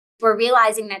We're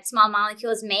realizing that small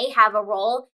molecules may have a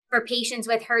role for patients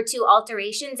with HER2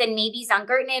 alterations, and maybe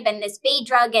zongertinib and this BEAD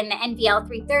drug and the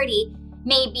NVL-330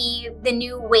 may be the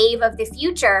new wave of the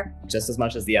future. Just as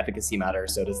much as the efficacy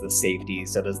matters, so does the safety,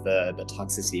 so does the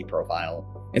toxicity profile.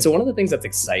 And so one of the things that's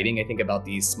exciting, I think, about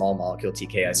these small molecule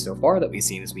TKIs so far that we've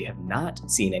seen is we have not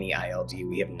seen any ILD,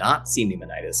 we have not seen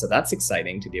pneumonitis. So that's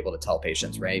exciting to be able to tell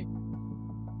patients, right?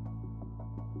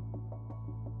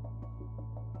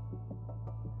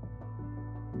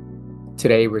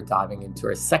 Today, we're diving into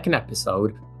our second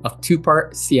episode of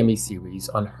two-part CME series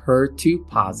on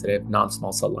HER2-positive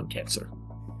non-small cell lung cancer.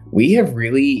 We have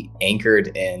really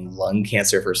anchored in lung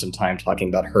cancer for some time, talking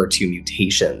about HER2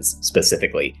 mutations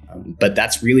specifically. But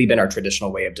that's really been our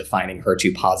traditional way of defining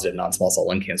HER2-positive non-small cell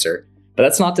lung cancer. But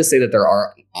that's not to say that there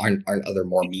aren't other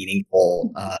more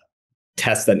meaningful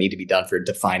tests that need to be done for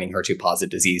defining HER2-positive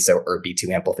disease. So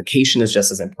ERB2 amplification is just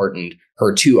as important.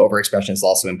 HER2 overexpression is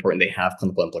also important. They have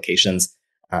clinical implications.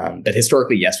 But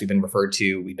historically, yes, we've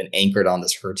been anchored on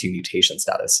this HER2 mutation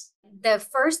status. The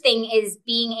first thing is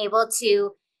being able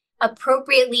to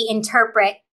appropriately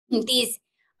interpret these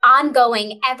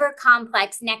ongoing, ever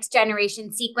complex next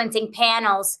generation sequencing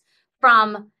panels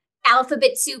from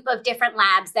alphabet soup of different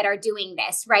labs that are doing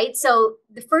this, right? So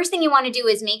the first thing you want to do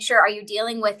is make sure, are you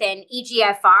dealing with an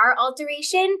EGFR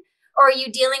alteration or are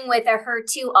you dealing with a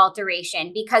HER2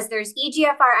 alteration? Because there's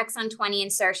EGFR exon 20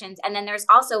 insertions, and then there's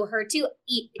also HER2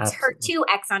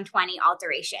 exon 20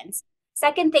 alterations.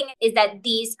 Second thing is that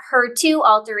these HER2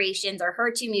 alterations or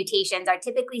HER2 mutations are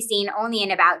typically seen only in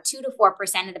about 2 to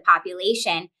 4% of the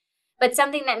population. But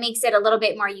something that makes it a little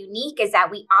bit more unique is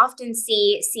that we often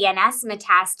see CNS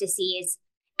metastases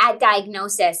at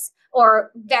diagnosis,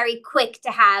 or very quick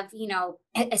to have,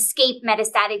 escape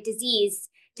metastatic disease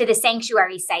to the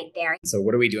sanctuary site there. So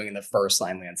what are we doing in the first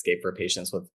line landscape for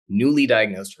patients with newly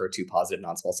diagnosed HER2 positive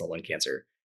non-small cell lung cancer?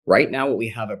 Right now, what we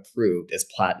have approved is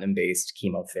platinum-based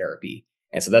chemotherapy.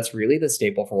 And so that's really the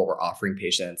staple for what we're offering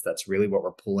patients. That's really what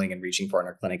we're pulling and reaching for in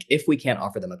our clinic. If we can't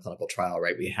offer them a clinical trial,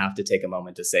 right, we have to take a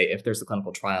moment to say, if there's a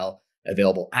clinical trial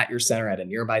available at your center, at a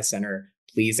nearby center,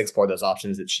 please explore those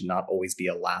options. It should not always be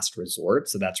a last resort.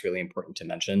 So that's really important to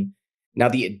mention. Now,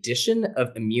 the addition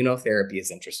of immunotherapy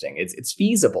is interesting. It's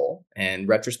feasible, and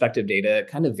retrospective data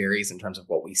kind of varies in terms of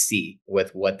what we see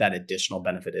with what that additional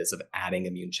benefit is of adding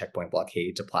immune checkpoint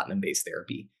blockade to platinum-based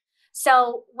therapy.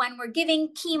 So when we're giving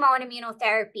chemo and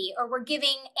immunotherapy, or we're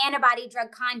giving antibody-drug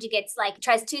conjugates like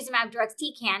trastuzumab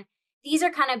deruxtecan, these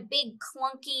are kind of big,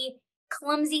 clunky,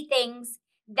 clumsy things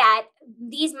that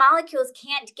these molecules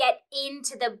can't get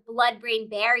into the blood-brain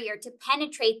barrier to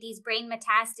penetrate these brain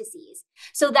metastases.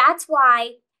 So that's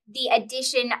why the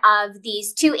addition of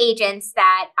these two agents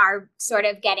that are sort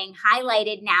of getting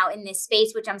highlighted now in this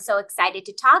space, which I'm so excited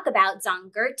to talk about,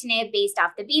 zongertinib based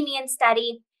off the BEAMION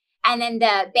study, and then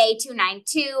the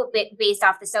BEA-292 based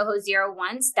off the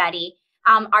SOHO-01 study,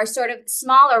 are sort of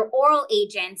smaller oral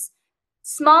agents,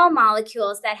 small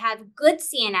molecules that have good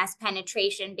CNS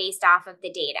penetration based off of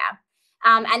the data.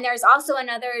 And there's also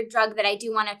another drug that I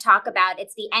do want to talk about.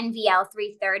 It's the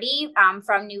NVL-330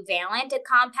 from Nuvalent,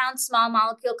 a small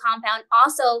molecule compound,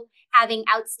 also having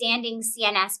outstanding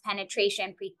CNS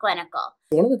penetration preclinical.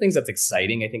 One of the things that's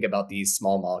exciting, I think, about these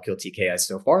small molecule TKIs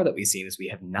so far that we've seen is we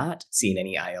have not seen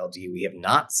any ILD. We have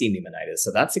not seen pneumonitis.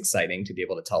 So that's exciting to be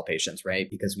able to tell patients, right?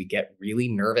 Because we get really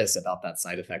nervous about that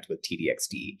side effect with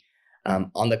T-DXd.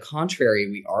 On the contrary,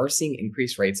 we are seeing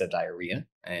increased rates of diarrhea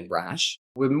and rash.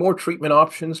 With more treatment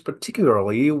options,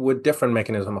 particularly with different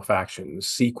mechanism of action,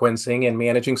 sequencing and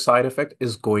managing side effect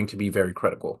is going to be very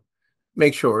critical.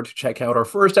 Make sure to check out our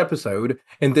first episode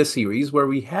in this series, where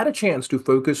we had a chance to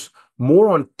focus more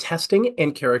on testing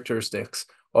and characteristics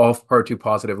of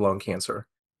HER2-positive lung cancer.